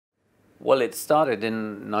Well, it started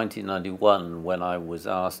in 1991 when I was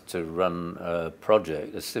asked to run a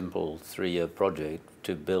project, a simple 3-year project,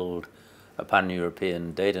 to build a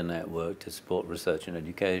pan-European data network to support research and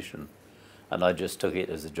education. And I just took it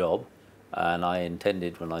as a job, and I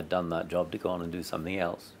intended, when I'd done that job, to go on and do something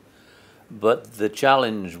else. But the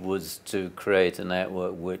challenge was to create a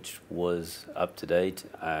network which was up to date,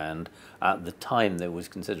 and at the time there was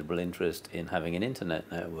considerable interest in having an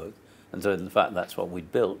internet network. And so in fact that's what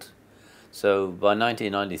we'd built. So by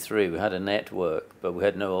 1993 we had a network, but we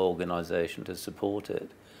had no organization to support it.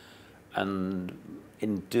 And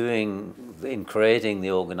in creating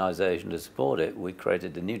the organization to support it, we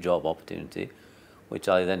created a new job opportunity, which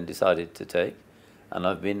I then decided to take. And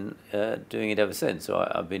I've been doing it ever since. So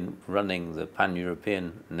I've been running the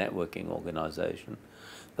Pan-European networking organization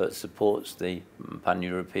that supports the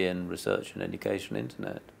Pan-European research and education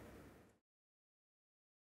internet.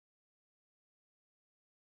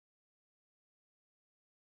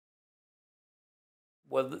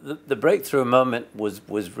 Well, the breakthrough moment was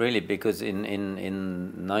really because in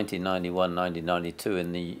 1991, 1992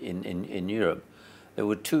 in Europe, there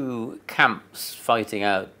were two camps fighting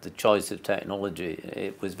out the choice of technology.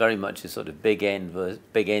 It was very much a sort of big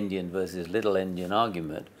endian versus little endian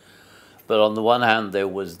argument. But on the one hand, there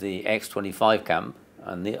was the X25 camp,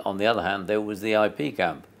 and on the other hand, there was the IP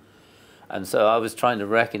camp. And so I was trying to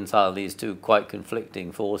reconcile these two quite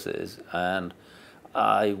conflicting forces, and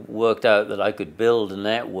I worked out that I could build a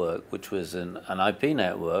network which was an IP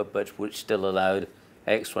network, but which still allowed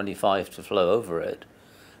X25 to flow over it.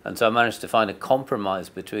 And so I managed to find a compromise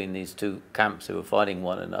between these two camps who were fighting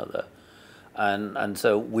one another. And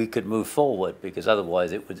so we could move forward, because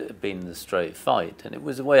otherwise it would have been a straight fight. And it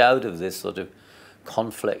was a way out of this sort of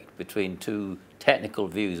conflict between two technical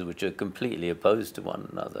views which are completely opposed to one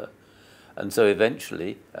another. And so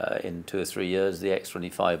eventually, in 2 or 3 years, the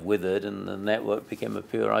X25 withered and the network became a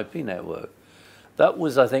pure IP network. That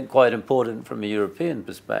was, I think, quite important from a European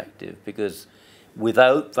perspective, because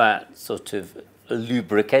without that sort of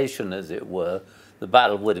lubrication, as it were, the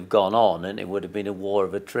battle would have gone on, and it would have been a war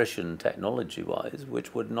of attrition technology-wise,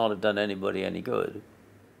 which would not have done anybody any good.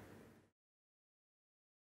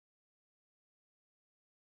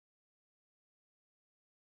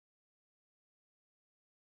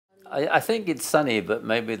 I think it's sunny, but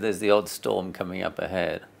maybe there's the odd storm coming up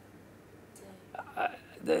ahead.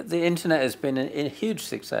 The internet has been a huge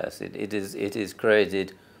success. It has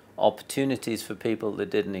created opportunities for people that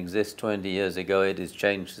didn't exist 20 years ago. It has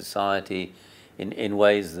changed society in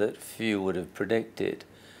ways that few would have predicted.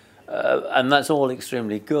 And that's all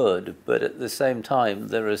extremely good, but at the same time,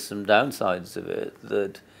 there are some downsides of it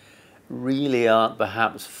that really aren't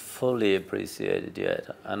perhaps fully appreciated yet.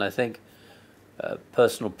 And I think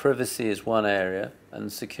personal privacy is one area,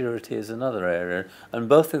 and security is another area. And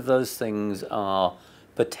both of those things are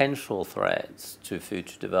potential threats to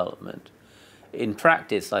future development. In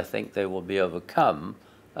practice, I think they will be overcome,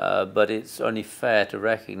 but it's only fair to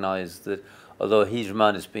recognize that although a huge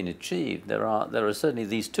amount has been achieved, there are certainly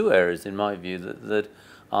these two areas, in my view, that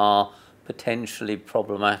are potentially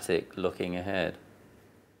problematic looking ahead.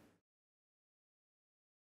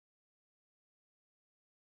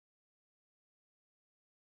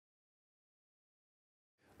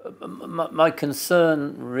 My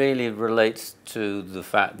concern really relates to the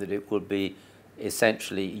fact that it will be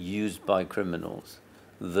essentially used by criminals,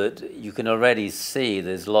 that you can already see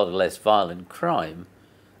there's a lot less violent crime.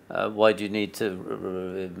 Why do you need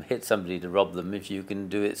to hit somebody to rob them if you can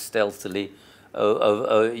do it stealthily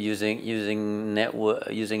using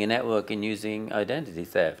a network and using identity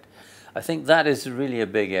theft? I think that is really a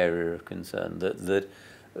big area of concern, that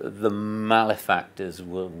the malefactors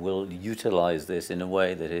will utilize this in a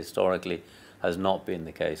way that historically has not been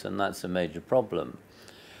the case, and that's a major problem.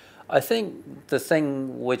 I think the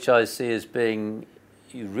thing which I see as being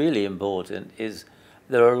really important is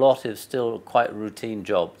there are a lot of still quite routine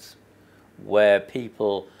jobs where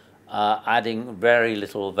people are adding very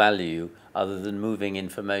little value other than moving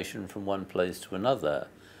information from one place to another.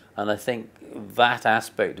 And I think that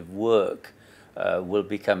aspect of work will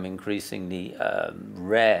become increasingly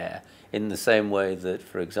rare, in the same way that,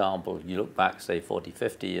 for example, you look back, say, 40,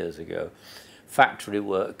 50 years ago, factory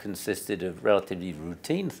work consisted of relatively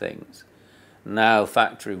routine things. Now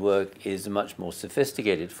factory work is a much more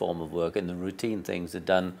sophisticated form of work, and the routine things are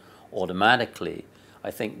done automatically.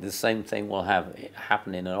 I think the same thing will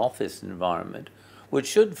happen in an office environment, which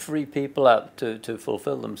should free people up to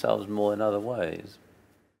fulfill themselves more in other ways.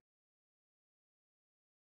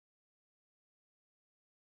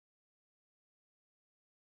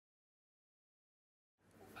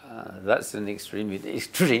 That's an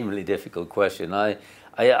extremely difficult question.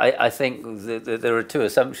 I think there are two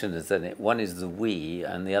assumptions in it. One is the we,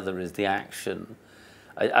 and the other is the action.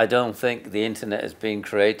 I don't think the internet is being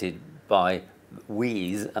created by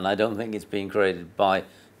we's, and I don't think it's being created by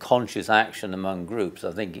conscious action among groups.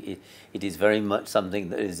 I think it is very much something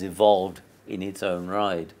that is evolved in its own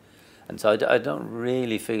right. And so I don't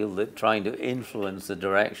really feel that trying to influence the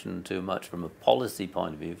direction too much from a policy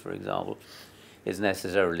point of view, for example, is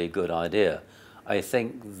necessarily a good idea. I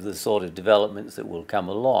think the sort of developments that will come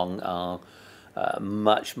along are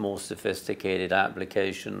much more sophisticated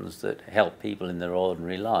applications that help people in their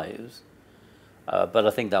ordinary lives. But I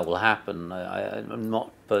think that will happen. I'm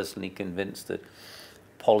not personally convinced that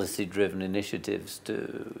policy-driven initiatives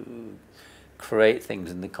to create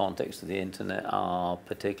things in the context of the internet are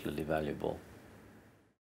particularly valuable.